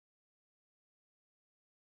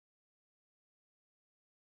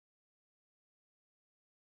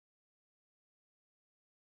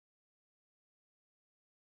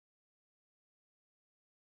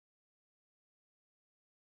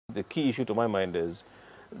The key issue to my mind is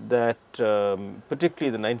that particularly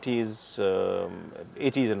the 90s,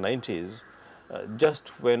 80s and 90s, just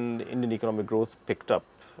when Indian economic growth picked up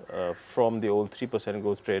from the old 3%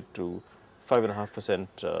 growth rate to 5.5%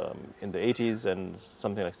 in the 80s and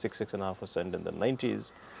something like 6.5% in the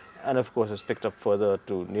 90s, and of course has picked up further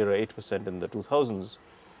to nearer 8% in the 2000s.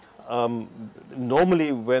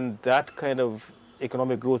 Normally when that kind of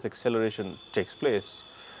economic growth acceleration takes place,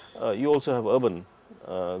 you also have urban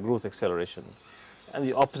growth acceleration, and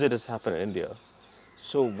the opposite has happened in India.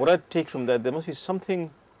 So what I take from that, there must be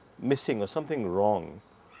something missing or something wrong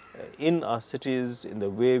in our cities, in the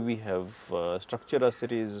way we have structured our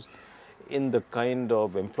cities, in the kind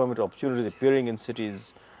of employment opportunities appearing in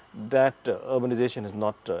cities, that urbanization has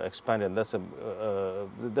not expanded. And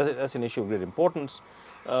that's an issue of great importance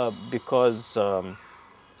because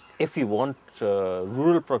if we want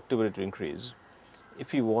rural productivity to increase,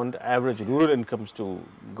 if we want average rural incomes to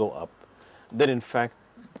go up, then in fact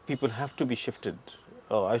people have to be shifted.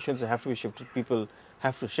 I shouldn't say have to be shifted, people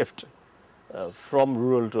have to shift from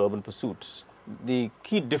rural to urban pursuits. The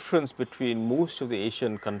key difference between most of the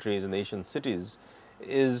Asian countries and Asian cities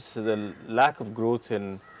is the lack of growth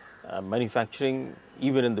in manufacturing.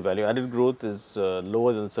 Even in the value added growth is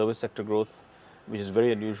lower than the service sector growth, which is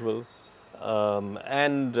very unusual.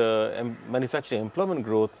 And manufacturing employment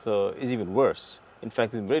growth is even worse. In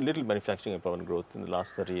fact, there's very little manufacturing employment growth in the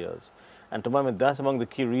last 30 years. And to my mind, that's among the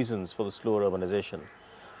key reasons for the slower urbanization.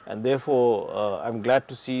 And therefore, I'm glad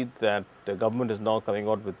to see that the government is now coming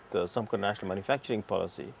out with some kind of national manufacturing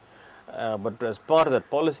policy. But as part of that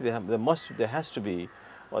policy, there has to be,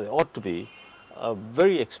 or there ought to be, a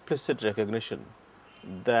very explicit recognition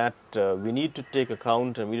that we need to take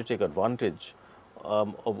account and we need to take advantage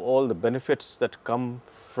of all the benefits that come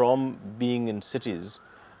from being in cities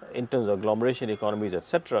in terms of agglomeration economies,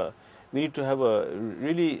 etc. We need to have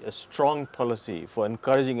a strong policy for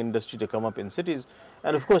encouraging industry to come up in cities,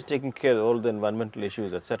 and of course taking care of all the environmental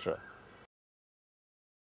issues, etc.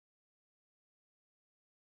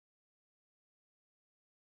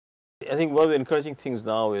 I think one of the encouraging things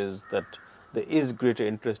now is that there is greater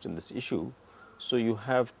interest in this issue. So you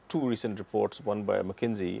have two recent reports, one by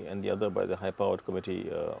McKinsey and the other by the high-powered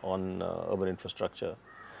committee on urban infrastructure,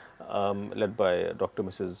 led by Dr.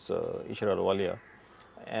 Mrs. Ishara Walia.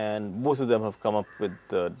 And both of them have come up with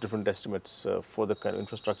different estimates for the kind of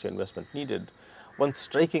infrastructure investment needed. One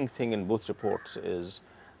striking thing in both reports is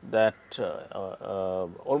that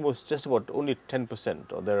almost just about only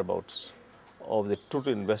 10% or thereabouts of the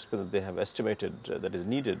total investment that they have estimated that is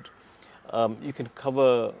needed, you can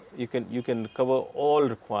cover all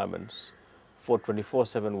requirements for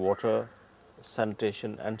 24/7 water,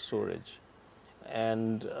 sanitation, and storage.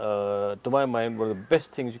 And to my mind, one of the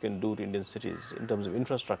best things you can do to Indian cities in terms of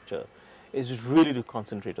infrastructure is really to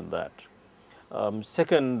concentrate on that.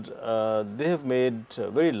 Second, they have made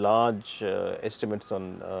very large estimates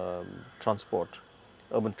on transport,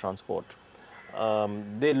 urban transport.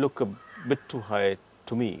 They look a bit too high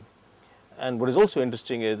to me. And what is also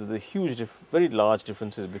interesting is the huge, very large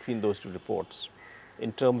differences between those two reports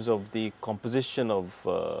in terms of the composition of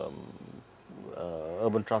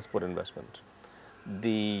urban transport investment.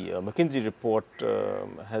 The McKinsey report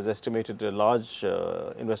has estimated a large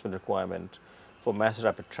investment requirement for mass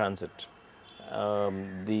rapid transit.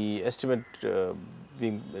 The estimate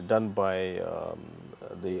being done by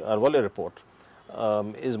the Arwale report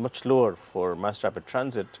is much lower for mass rapid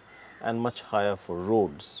transit and much higher for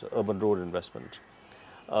roads, urban road investment.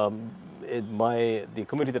 The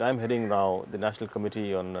committee that I'm heading now, the National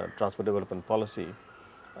Committee on Transport Development Policy,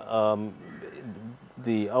 our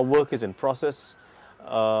work is in process.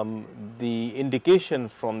 The indication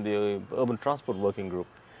from the Urban Transport Working Group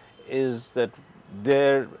is that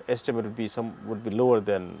their estimate would be lower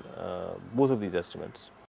than both of these estimates.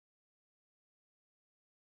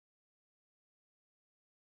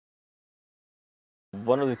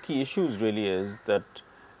 One of the key issues really is that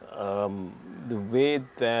the way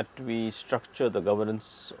that we structure the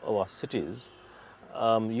governance of our cities,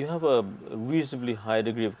 you have a reasonably high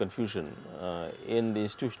degree of confusion in the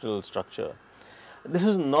institutional structure. This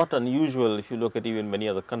is not unusual if you look at even many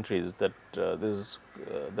other countries, that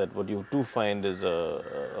that what you do find is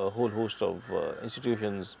a whole host of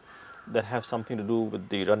institutions that have something to do with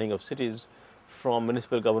the running of cities, from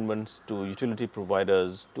municipal governments to utility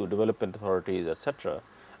providers to development authorities, etc.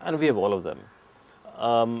 And we have all of them.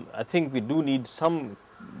 I think we do need some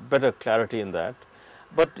better clarity in that.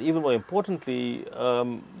 But even more importantly,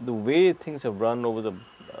 the way things have run over the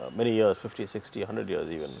many years, 50, 60, 100 years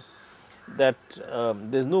even, that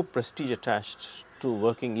there's no prestige attached to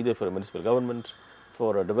working either for a municipal government,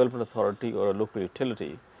 for a development authority or a local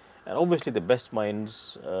utility, and obviously the best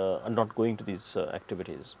minds are not going to these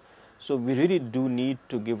activities. So we really do need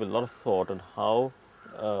to give a lot of thought on how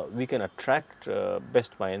we can attract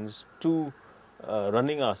best minds to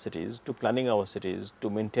running our cities, to planning our cities, to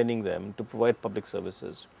maintaining them, to provide public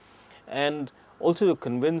services, and also to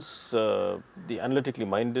convince the analytically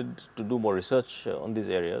minded to do more research on these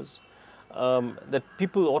areas, that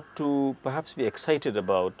people ought to perhaps be excited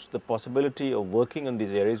about the possibility of working on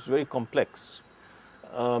these areas. It's very complex.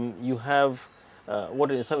 You have what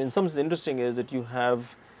in some sense interesting is that you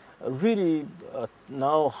have really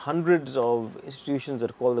now hundreds of institutions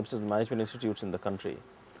that call themselves management institutes in the country,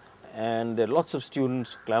 and there are lots of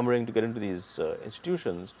students clamoring to get into these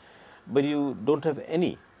institutions, but you don't have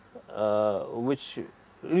any which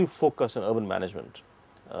really focus on urban management,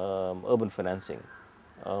 urban financing,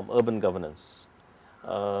 urban governance,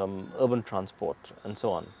 urban transport, and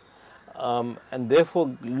so on. And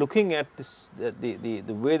therefore, looking at this, the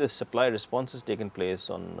way the supply response has taken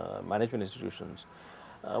place on management institutions,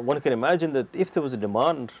 one can imagine that if there was a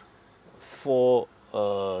demand for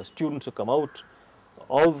students to come out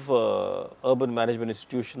of urban management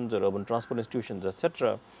institutions or urban transport institutions,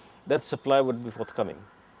 etc., that supply would be forthcoming.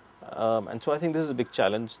 And so I think this is a big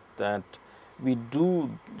challenge, that we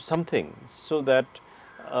do something so that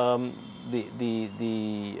the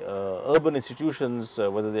urban institutions,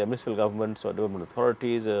 whether they are municipal governments or development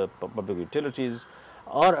authorities, public utilities,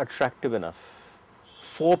 are attractive enough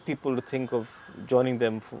for people to think of joining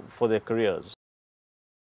them for their careers.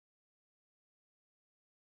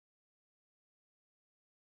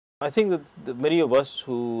 I think that many of us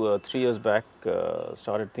who 3 years back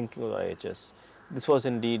started thinking of IIHS, this was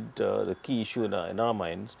indeed the key issue in our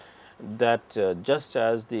minds, that just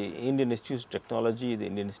as the Indian Institutes of Technology, the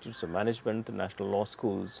Indian Institutes of Management, the national law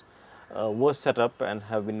schools were set up and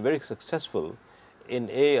have been very successful in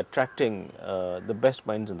A, attracting the best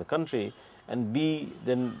minds in the country, and B,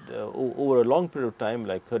 then over a long period of time,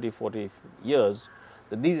 like 30, 40 years,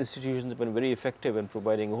 that these institutions have been very effective in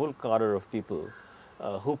providing a whole cadre of people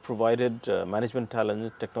who provided management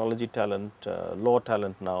talent, technology talent, law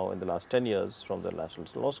talent now in the last 10 years from the national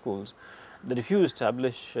law schools, that if you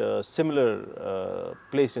establish a similar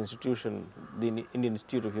place institution, the Indian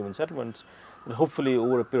Institute of Human Settlements, that hopefully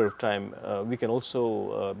over a period of time we can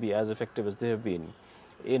also be as effective as they have been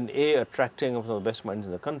in A, attracting some of the best minds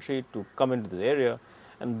in the country to come into this area,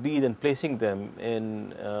 and B, then placing them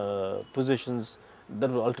in positions that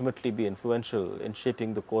will ultimately be influential in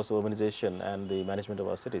shaping the course of urbanization and the management of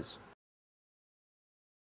our cities.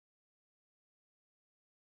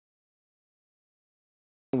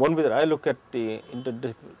 One way that I look at the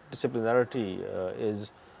interdisciplinarity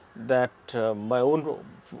is that my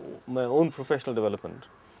own professional development,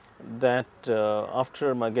 that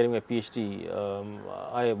after getting my PhD,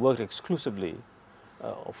 I worked exclusively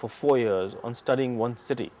for 4 years on studying one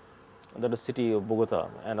city, that is city of Bogota,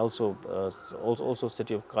 and also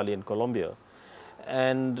city of Cali in Colombia.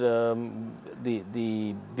 And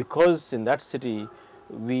because in that city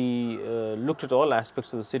we looked at all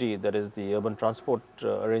aspects of the city, that is the urban transport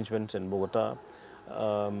arrangements in Bogota,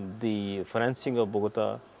 the financing of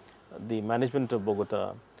Bogota, the management of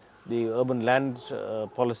Bogota, the urban land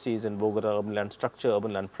policies in Bogota, urban land structure,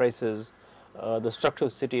 urban land prices, the structure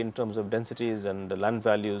of the city in terms of densities and land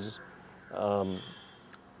values.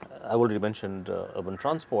 I already mentioned urban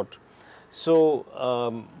transport. So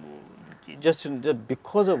just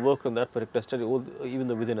because I worked on that particular study, even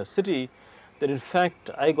though within a city, that in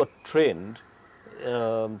fact I got trained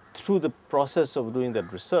through the process of doing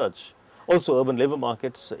that research, also urban labor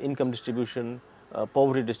markets, income distribution,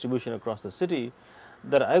 poverty distribution across the city,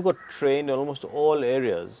 that I got trained in almost all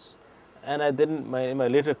areas. And I then, in my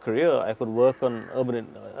later career, I could work on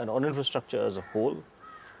on infrastructure as a whole.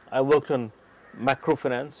 I worked on macro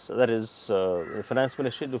finance, that is the finance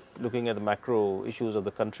ministry looking at the macro issues of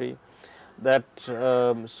the country. That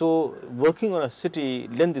so working on a city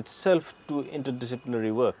lends itself to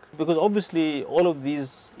interdisciplinary work, because obviously all of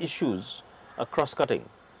these issues are cross-cutting,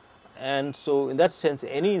 and so in that sense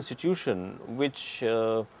any institution which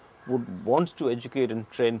would want to educate and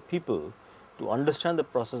train people to understand the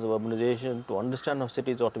process of urbanization, to understand how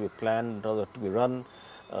cities ought to be planned, how they ought to be run,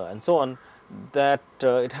 and so on, that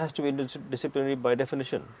it has to be interdisciplinary by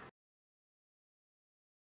definition.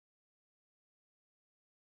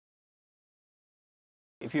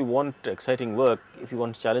 If you want exciting work, if you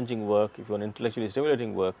want challenging work, if you want intellectually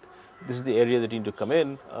stimulating work, this is the area that you need to come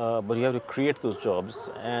in, but you have to create those jobs.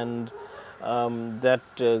 And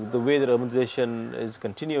the way that urbanization is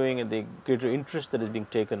continuing and the greater interest that is being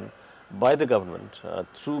taken by the government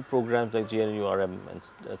through programs like GNURM, and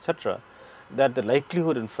etc., that the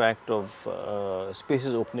likelihood, in fact, of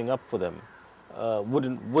spaces opening up for them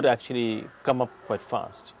would actually come up quite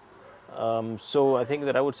fast. So I think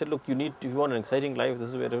that I would say, look, you need, if you want an exciting life,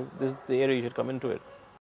 this is the area you should come into it.